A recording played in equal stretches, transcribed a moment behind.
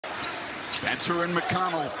Spencer and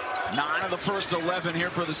McConnell, 9 of the first 11 here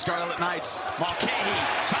for the Scarlet Knights. Mulcahy,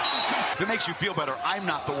 if it makes you feel better, I'm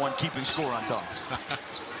not the one keeping score on dunks.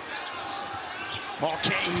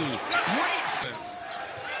 Mulcahy, great.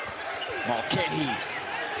 Mulcahy,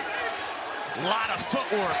 a lot of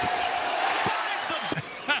footwork.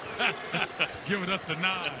 Giving us the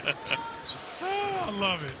nod. Oh, I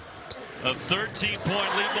love it. A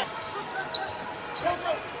 13-point lead.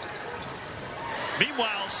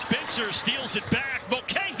 Meanwhile, Spencer steals it back.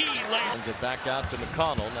 Mulcahy sends it back out to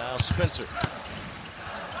McConnell. Now Spencer.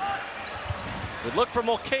 Good look for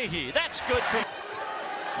Mulcahy. That's good for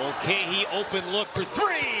Mulcahy. Open look for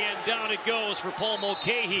three, and down it goes for Paul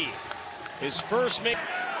Mulcahy. His first make.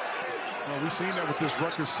 Well, we've seen that with this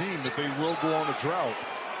Rutgers team, that they will go on a drought.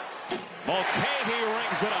 Mulcahy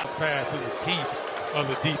rings it up. Pass in the teeth of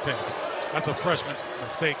the defense. That's a freshman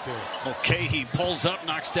mistake there. Mulcahy pulls up,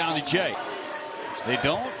 knocks down the J. They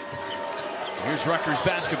don't. Here's Rutgers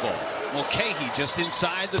basketball. Mulcahy just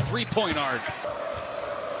inside the three-point arc.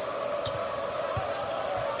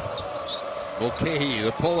 Mulcahy,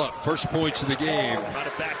 the pull-up, first points of the game.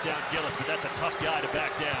 Trying to back down Gillis, but that's a tough guy to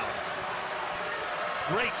back down.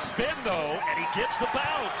 Great spin, though, and he gets the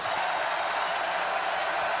bounce.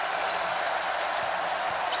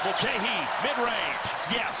 Mulcahy, mid-range.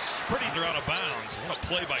 Yes, pretty. They're out of bounds. What a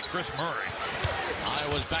play by Chris Murray.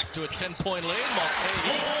 Iowa's back to a 10-point lead.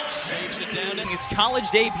 Mulcahy saves it down. His college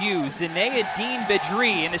debut, Zinedine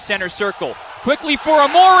Bedri in the center circle. Quickly for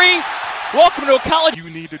Amori. Welcome to a college. You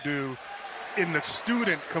need to do in the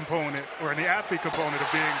student component or in the athlete component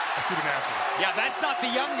of being a student athlete. Yeah, that's not the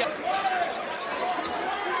young guy.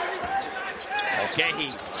 Mulcahy,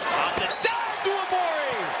 on the down to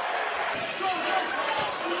Amori.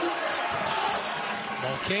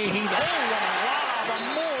 Mulcahy, oh, what a lob,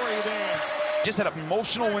 Amori there. Just had an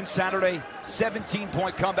emotional win Saturday,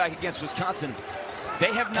 17-point comeback against Wisconsin.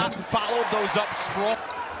 They have not followed those up strong.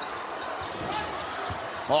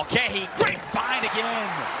 Mulcahy, great find again.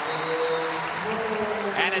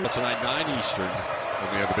 And Tonight, 9 Eastern, and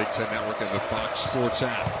we have the Big Ten Network and the Fox Sports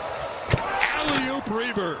app. Alley-oop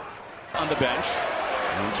Reber on the bench.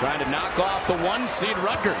 And trying to knock off the 1-seed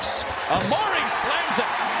Rutgers. Amori slams it.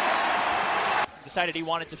 Decided he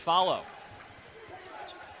wanted to follow.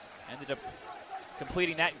 Ended up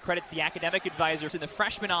completing that and credits the academic advisor to the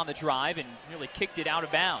freshman on the drive and nearly kicked it out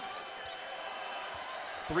of bounds.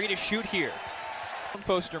 3 to shoot here.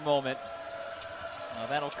 Poster moment.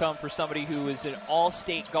 That'll come for somebody who is an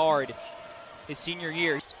all-state guard his senior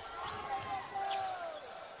year.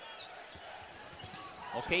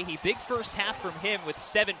 Okay, big first half from him with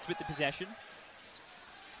 7 with the possession.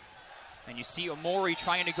 And you see Amori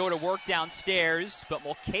trying to go to work downstairs, but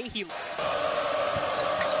Mulcahy.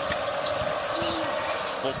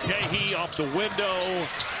 Mulcahy off the window.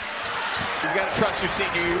 You've got to trust your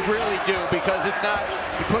senior, you really do, because if not,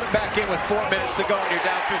 you put him back in with 4 minutes to go and you're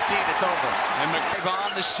down 15, it's over. And McCabe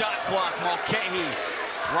on the shot clock. Mulcahy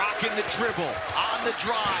rocking the dribble, on the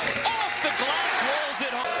drive, off the glass, rolls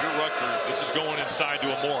it home. You're Rutgers, this is going inside to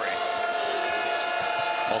Amori.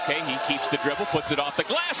 Mulcahy keeps the dribble, puts it off the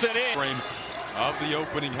glass and in. Frame of the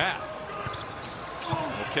opening half.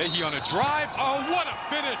 Mulcahy on a drive. Oh, what a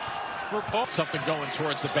finish for Paul. Something going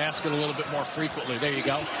towards the basket a little bit more frequently. There you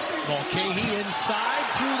go. Mulcahy inside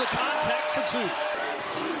through the contact for 2.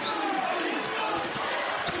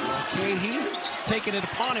 Mulcahy taking it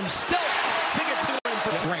upon himself to get to him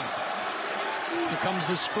for 3. Here comes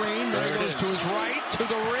the screen. There he goes to his right, to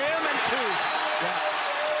the rim, and 2.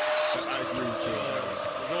 I agree with you.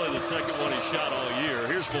 It's only the second one he shot all year.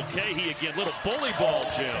 Here's Mulcahy again. Little bully ball,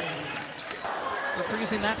 Jim. They're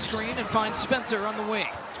freezing that screen and finds Spencer on the wing.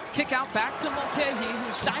 Kick out back to Mulcahy,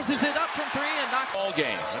 who sizes it up from 3 and knocks. All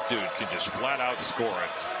game. That dude can just flat out score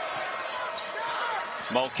it.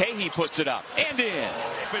 Mulcahy puts it up and in.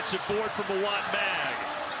 Offensive board from Mawad Mag.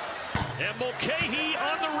 And Mulcahy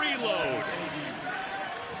on the reload.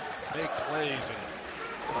 Make plays and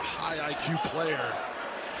with a high IQ player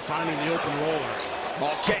finding the open roller.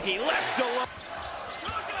 Mulcahy left alone.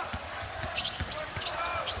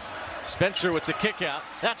 Spencer with the kick out.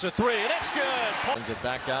 That's a 3, and it's good. Sends it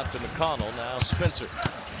back out to McConnell. Now Spencer.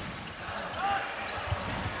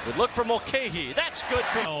 Good look for Mulcahy. That's good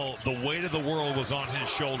for. Oh, the weight of the world was on his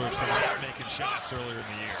shoulders from not making shots earlier in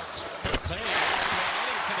the year.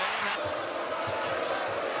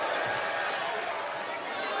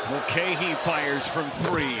 Mulcahy fires from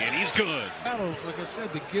 3, and he's good. Like I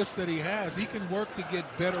said, the gifts that he has, he can work to get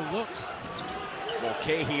better looks.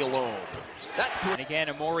 Mulcahy alone. And again,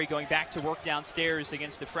 Amori going back to work downstairs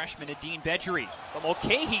against the freshman Zinedine Bedri. But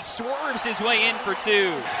Mulcahy swerves his way in for 2.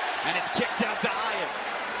 And it's kicked out to Hyatt.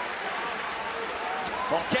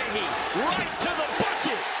 Mulcahy right to the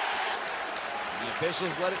bucket. The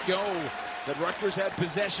officials let it go. Said Rutgers had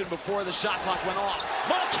possession before the shot clock went off.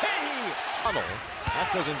 Mulcahy!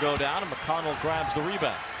 That doesn't go down, and McConnell grabs the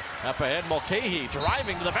rebound. Up ahead, Mulcahy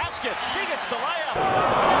driving to the basket. He gets the layup.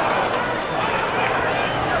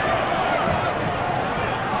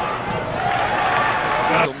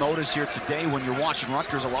 You'll notice here today when you're watching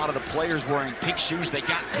Rutgers, a lot of the players wearing pink shoes they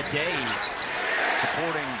got today,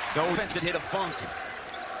 supporting the offense that hit a Funk.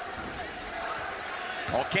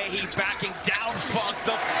 Mulcahy backing down Funk,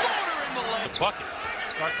 the floater in the lane. Bucket.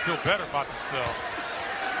 Starts to feel better about themselves.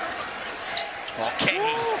 Mulcahy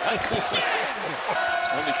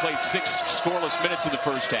Only played 6 scoreless minutes in the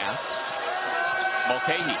first half.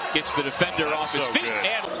 Mulcahy gets the defender off his feet.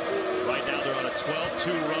 And Right now they're on a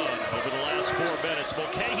 12-2 run over the last 4 minutes.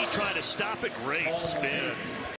 Mulcahy trying to stop it. Great spin.